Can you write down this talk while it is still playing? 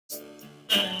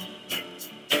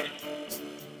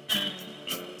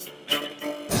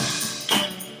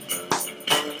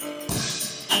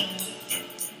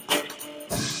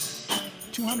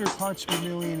Parts per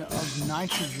million of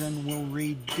nitrogen will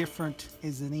read different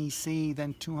as an EC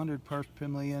than 200 parts per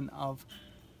million of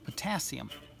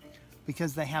potassium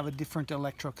because they have a different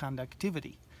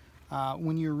electroconductivity.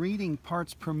 When you're reading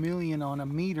parts per million on a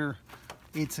meter,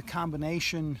 it's a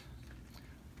combination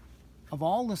of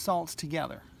all the salts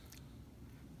together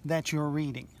that you're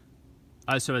reading.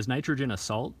 So is nitrogen a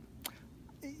salt?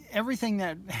 Everything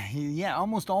that, yeah,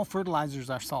 almost all fertilizers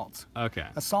are salts. Okay.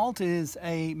 A salt is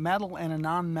a metal and a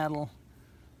non-metal,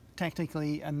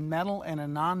 technically a metal and a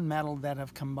non-metal that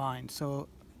have combined. So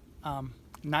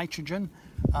nitrogen,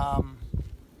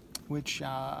 which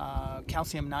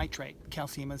calcium nitrate,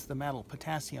 calcium is the metal,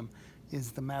 potassium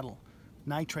is the metal,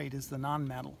 nitrate is the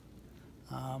non-metal,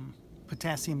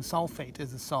 potassium sulfate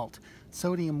is a salt,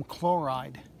 sodium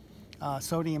chloride,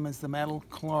 sodium is the metal,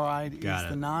 chloride is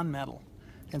the non-metal.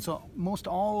 And so most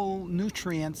all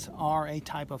nutrients are a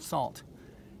type of salt.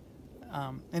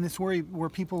 And it's where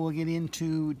people will get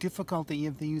into difficulty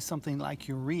if they use something like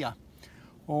urea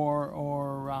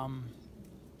or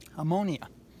ammonia,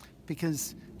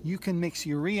 because you can mix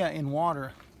urea in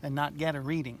water and not get a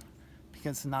reading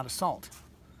because it's not a salt.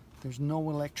 There's no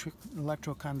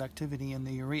electroconductivity in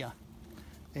the urea.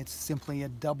 It's simply a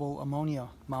double ammonia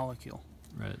molecule.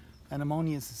 Right. And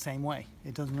ammonia is the same way.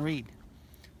 It doesn't read.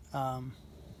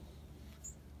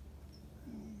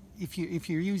 If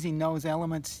you're using those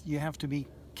elements, you have to be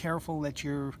careful that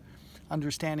you're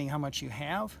understanding how much you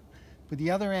have. But the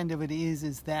other end of it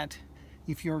is that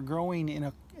if you're growing in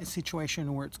a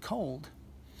situation where it's cold,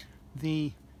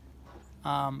 the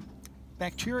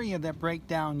bacteria that break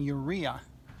down urea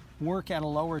work at a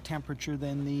lower temperature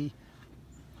than the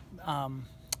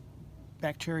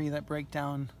bacteria that break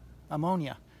down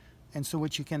ammonia. And so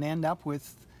what you can end up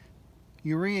with,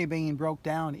 urea being broke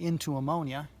down into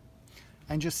ammonia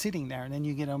and just sitting there, and then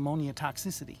you get ammonia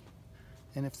toxicity.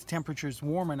 And if the temperature is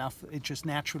warm enough, it just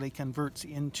naturally converts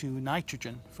into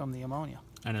nitrogen from the ammonia.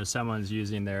 And if someone's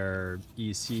using their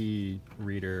EC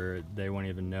reader, they won't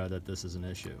even know that this is an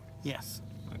issue. Yes,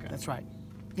 okay. That's right.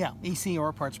 Yeah, EC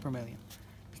or parts per million,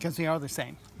 because they are the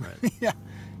same. Right. Yeah,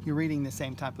 you're reading the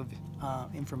same type of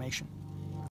information.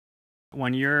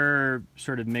 When you're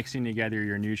sort of mixing together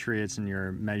your nutrients and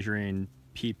you're measuring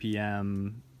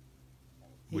PPM,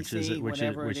 which is a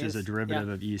derivative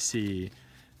of EC,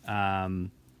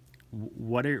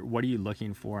 what are you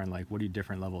looking for, and like what do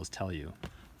different levels tell you?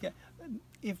 Yeah,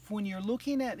 when you're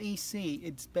looking at EC,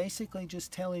 it's basically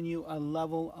just telling you a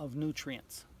level of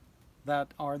nutrients that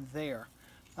are there.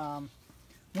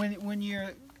 When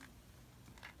you're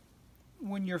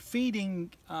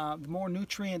feeding, the more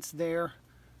nutrients there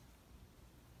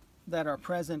that are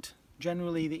present,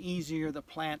 generally the easier the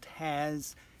plant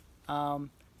has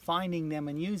finding them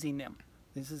and using them.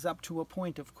 This is up to a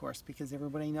point, of course, because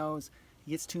everybody knows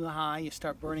it gets too high, you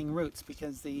start burning roots,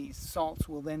 because the salts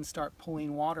will then start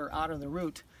pulling water out of the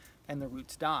root and the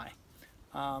roots die.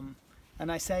 And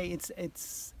I say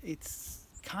it's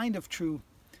kind of true,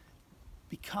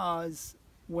 because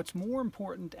what's more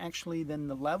important actually than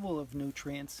the level of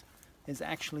nutrients is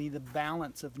actually the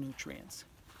balance of nutrients.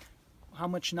 How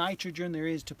much nitrogen there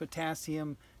is to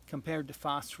potassium compared to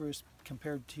phosphorus,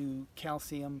 compared to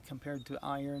calcium, compared to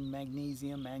iron,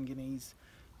 magnesium, manganese,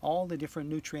 all the different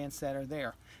nutrients that are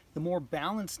there. The more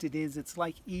balanced it is, it's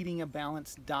like eating a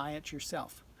balanced diet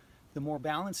yourself. The more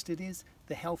balanced it is,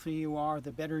 the healthier you are,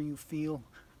 the better you feel,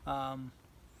 the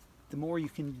more you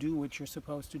can do what you're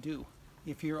supposed to do.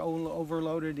 If you're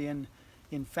overloaded in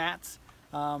fats,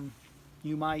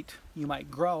 you might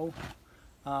grow,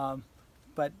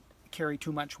 but carry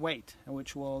too much weight,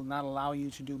 which will not allow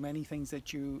you to do many things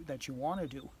that you want to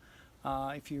do.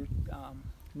 If you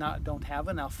don't have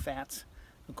enough fats,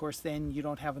 of course, then you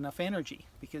don't have enough energy,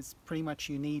 because pretty much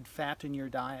you need fat in your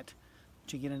diet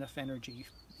to get enough energy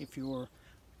if you're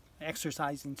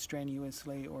exercising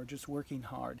strenuously or just working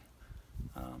hard.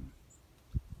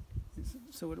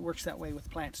 So it works that way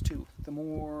with plants too. The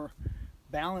more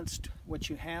balanced what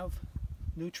you have,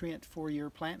 nutrient for your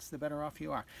plants, the better off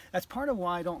you are. That's part of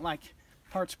why I don't like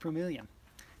parts per million,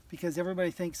 because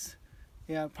everybody thinks,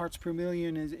 yeah, parts per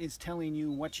million is telling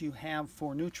you what you have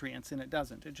for nutrients, and it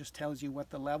doesn't. It just tells you what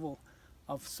the level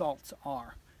of salts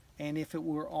are. And if it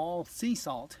were all sea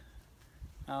salt,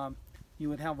 you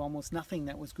would have almost nothing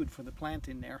that was good for the plant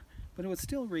in there, but it would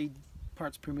still read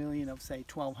parts per million of, say,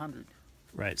 1200.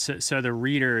 Right. So the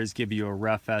readers give you a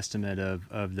rough estimate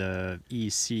of the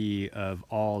EC of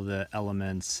all the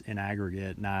elements in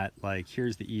aggregate, not like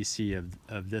here's the EC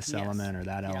of this element or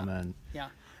that element. Yeah.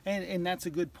 And that's a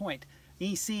good point.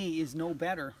 EC is no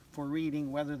better for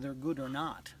reading whether they're good or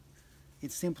not.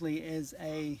 It simply is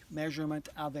a measurement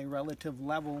of a relative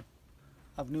level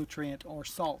of nutrient or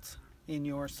salts in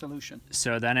your solution.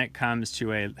 So then it comes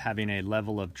to having a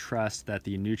level of trust that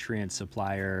the nutrient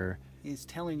supplier is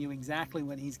telling you exactly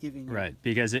what he's giving you. Right,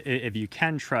 because if you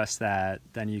can trust that,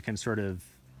 then you can sort of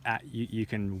you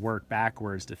can work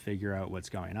backwards to figure out what's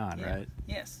going on, right?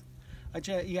 Yes.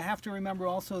 You have to remember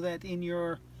also that in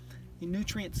your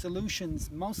nutrient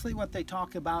solutions, mostly what they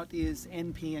talk about is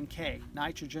NP and K,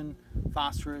 nitrogen,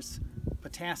 phosphorus,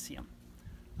 potassium.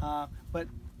 But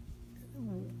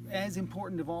as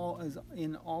important of all as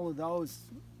in all of those,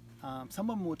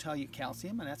 some of them will tell you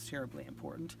calcium, and that's terribly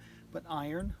important, but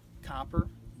iron, copper,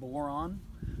 boron,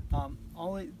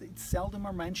 seldom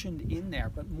are mentioned in there,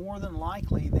 but more than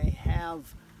likely they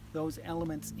have those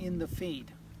elements in the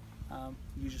feed.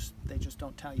 They just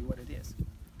don't tell you what it is.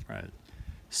 Right.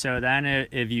 So then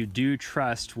if you do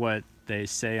trust what they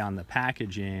say on the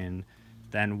packaging,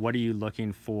 then what are you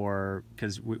looking for?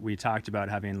 Because we talked about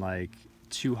having like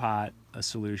too hot a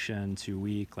solution, too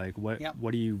weak. Like what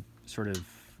do you sort of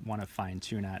want to fine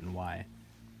tune at and why?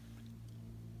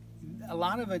 A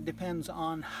lot of it depends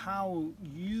on how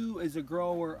you as a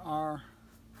grower are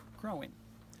growing.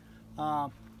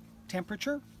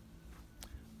 Temperature,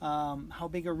 how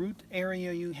big a root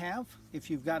area you have, if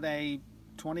you've got a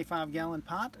 25-gallon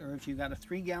pot or if you've got a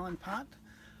 3-gallon pot.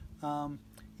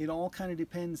 It all kind of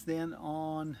depends then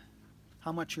on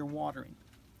how much you're watering.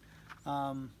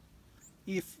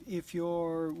 If you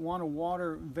want to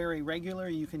water very regular,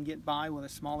 you can get by with a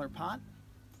smaller pot.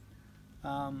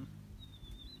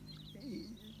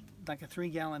 Like a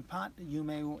 3-gallon pot, you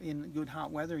may, in good hot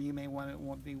weather, you may want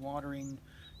to be watering,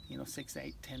 6,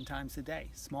 8, 10 times a day.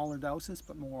 Smaller doses,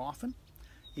 but more often.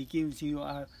 It gives you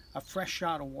a fresh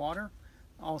shot of water,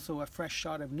 also a fresh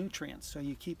shot of nutrients, so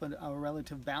you keep a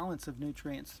relative balance of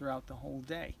nutrients throughout the whole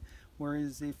day.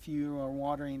 Whereas if you are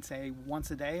watering, say,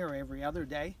 once a day or every other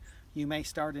day, you may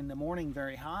start in the morning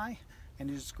very high,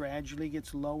 and it just gradually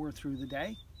gets lower through the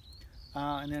day.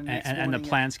 And the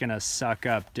plant's going to suck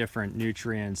up different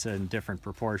nutrients in different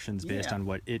proportions based on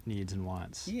what it needs and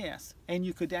wants. Yes, and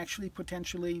you could actually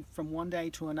potentially from one day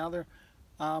to another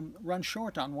run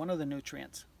short on one of the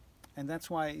nutrients, and that's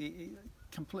why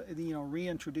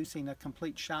reintroducing a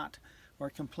complete shot or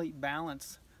a complete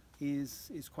balance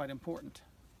is quite important.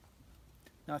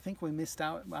 Now I think we missed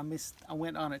out. I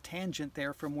went on a tangent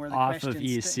there from where the question off of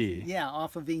EC.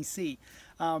 Off of EC.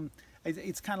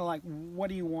 It's kind of like, what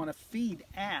do you want to feed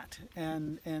at?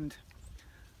 And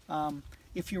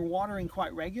if you're watering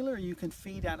quite regular, you can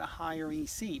feed at a higher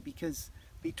EC, because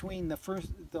between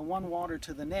the one water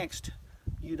to the next,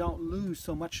 you don't lose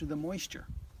so much of the moisture,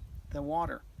 the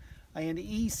water. And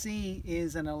EC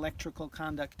is an electrical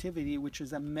conductivity, which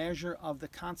is a measure of the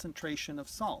concentration of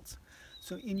salts.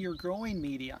 So in your growing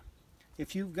media,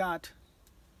 if you've got,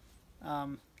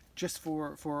 just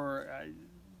for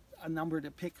a number to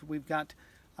pick, we've got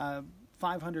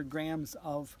 500 grams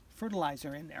of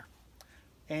fertilizer in there,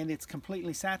 and it's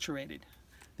completely saturated.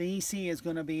 The EC is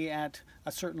going to be at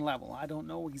a certain level. I don't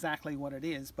know exactly what it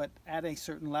is, but at a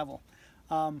certain level.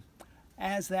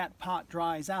 As that pot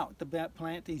dries out, the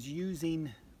plant is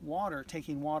using water,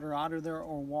 taking water out of there,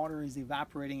 or water is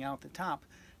evaporating out the top.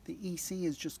 The EC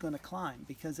is just going to climb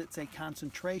because it's a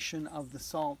concentration of the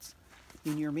salts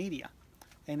in your media.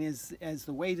 And as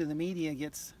the weight of the media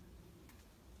gets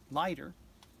lighter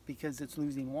because it's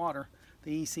losing water,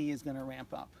 the EC is going to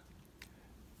ramp up.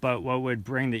 But what would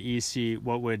bring the EC,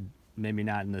 what would, maybe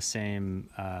not in the same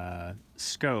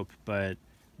scope, but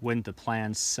wouldn't the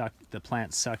plant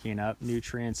sucking up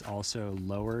nutrients also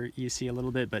lower EC a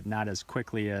little bit, but not as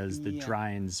quickly as the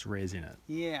drying's raising it?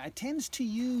 Yeah, it tends to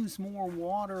use more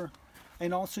water,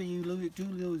 and also you do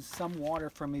lose some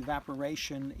water from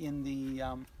evaporation in the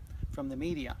from the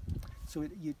media. So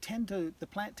the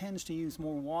plant tends to use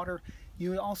more water.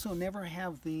 You also never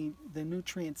have the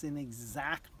nutrients in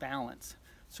exact balance.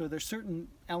 So there's certain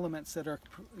elements that are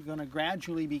going to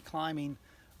gradually be climbing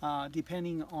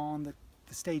depending on the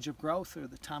stage of growth or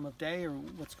the time of day or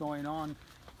what's going on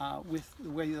with the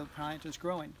way the plant is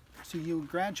growing. So you'll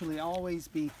gradually always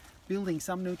be building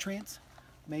some nutrients,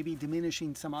 maybe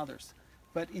diminishing some others.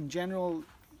 But in general,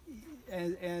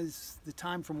 as the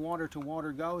time from water to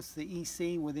water goes, the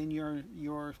EC within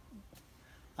your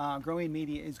growing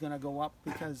media is going to go up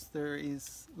because there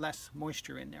is less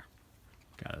moisture in there.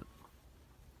 Got it.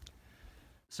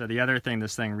 So the other thing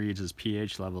this thing reads is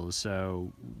pH levels.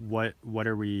 So what's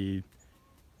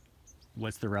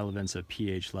the relevance of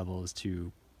pH levels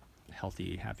to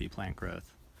healthy, happy plant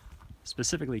growth?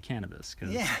 Specifically cannabis,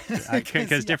 because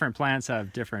yeah. different plants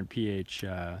have different pH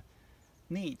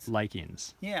needs,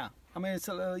 likings. Yeah, I mean,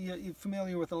 you're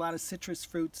familiar with a lot of citrus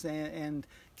fruits and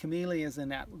camellias, and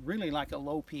that really like a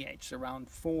low pH, around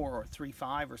 4 or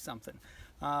 3.5 or something.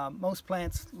 Most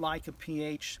plants like a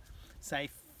pH, say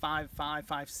 5.5,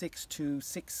 5.6 to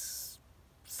 6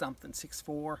 something,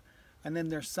 6.4, and then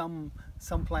there's some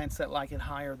plants that like it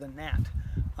higher than that.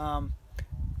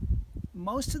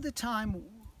 Most of the time,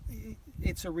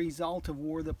 it's a result of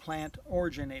where the plant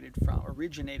originated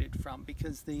from,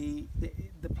 because the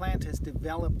plant has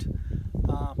developed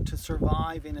to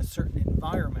survive in a certain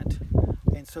environment,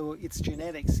 and so its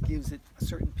genetics gives it a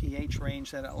certain pH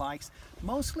range that it likes,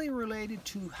 mostly related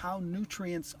to how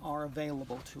nutrients are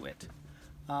available to it.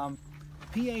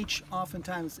 pH,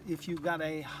 oftentimes, if you've got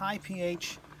a high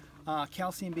pH,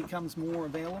 calcium becomes more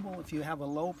available. If you have a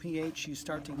low pH, you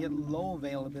start to get low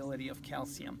availability of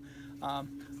calcium.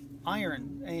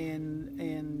 Iron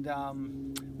and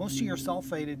most of your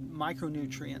sulfated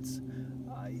micronutrients.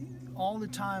 All the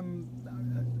time,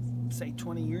 say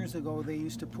 20 years ago, they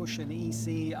used to push an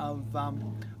EC of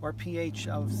or pH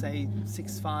of say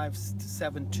 6.5 to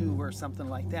 7.2 or something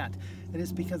like that. It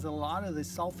is because a lot of the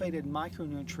sulfated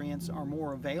micronutrients are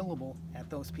more available at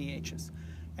those pHs.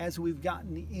 As we've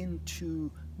gotten into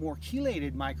more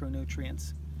chelated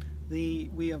micronutrients,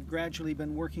 we have gradually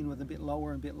been working with a bit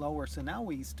lower, so now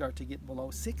we start to get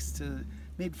below 6 to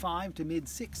mid 5 to mid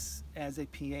 6 as a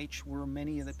pH, where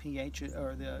many of the pH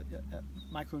or the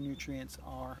micronutrients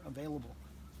are available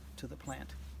to the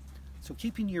plant. So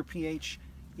keeping your pH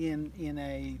in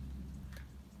a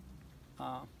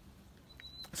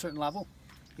certain level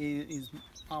is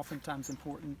oftentimes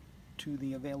important to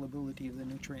the availability of the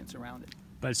nutrients around it.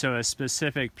 But so a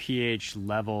specific pH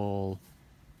level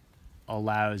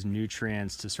allows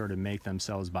nutrients to sort of make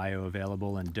themselves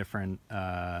bioavailable in different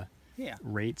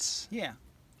rates? Yeah.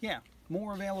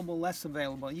 More available, less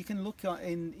available. You can look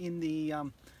in the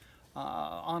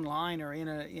online or in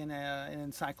an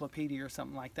encyclopedia or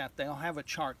something like that. They'll have a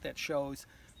chart that shows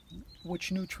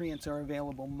which nutrients are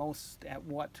available most at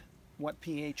what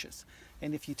pHs.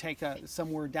 And if you take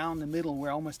somewhere down the middle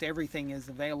where almost everything is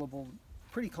available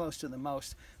pretty close to the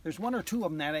most, there's one or two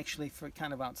of them that actually for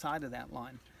kind of outside of that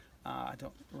line. I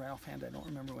don't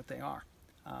remember what they are.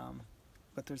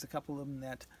 But there's a couple of them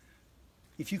that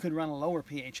if you could run a lower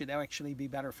pH, it'd actually be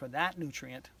better for that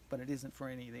nutrient, but it isn't for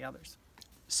any of the others.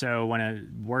 So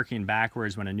working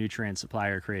backwards, when a nutrient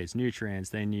supplier creates nutrients,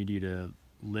 they need you to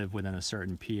live within a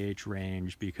certain pH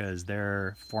range because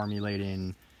they're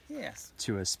formulating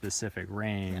to a specific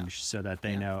range so that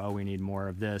they know, oh, we need more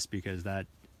of this because that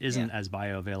isn't as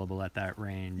bioavailable at that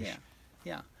range.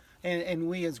 And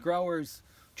we as growers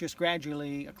just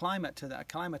gradually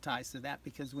acclimatize to that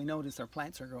because we notice our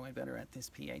plants are growing better at this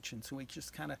pH, and so we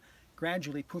just kind of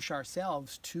gradually push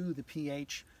ourselves to the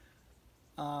pH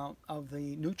of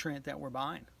the nutrient that we're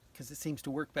buying because it seems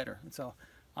to work better. And so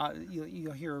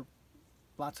you'll hear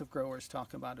lots of growers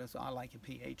talk about it as I like a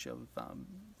pH of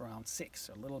around 6,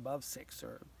 or a little above 6,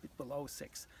 or a bit below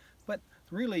 6. But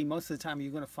really, most of the time,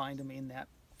 you're going to find them in that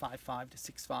 5.5 to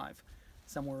 6.5,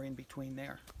 somewhere in between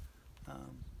there.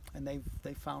 And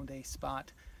they've found a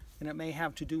spot, and it may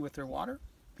have to do with their water,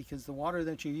 because the water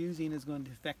that you're using is going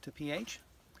to affect the pH.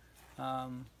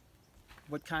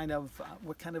 What kind of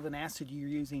an acid you're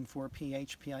using for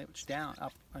pH down,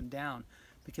 up and down,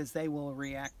 because they will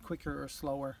react quicker or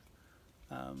slower,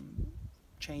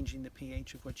 changing the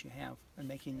pH of what you have and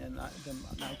making the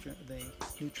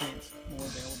nutrients more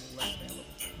available, less available.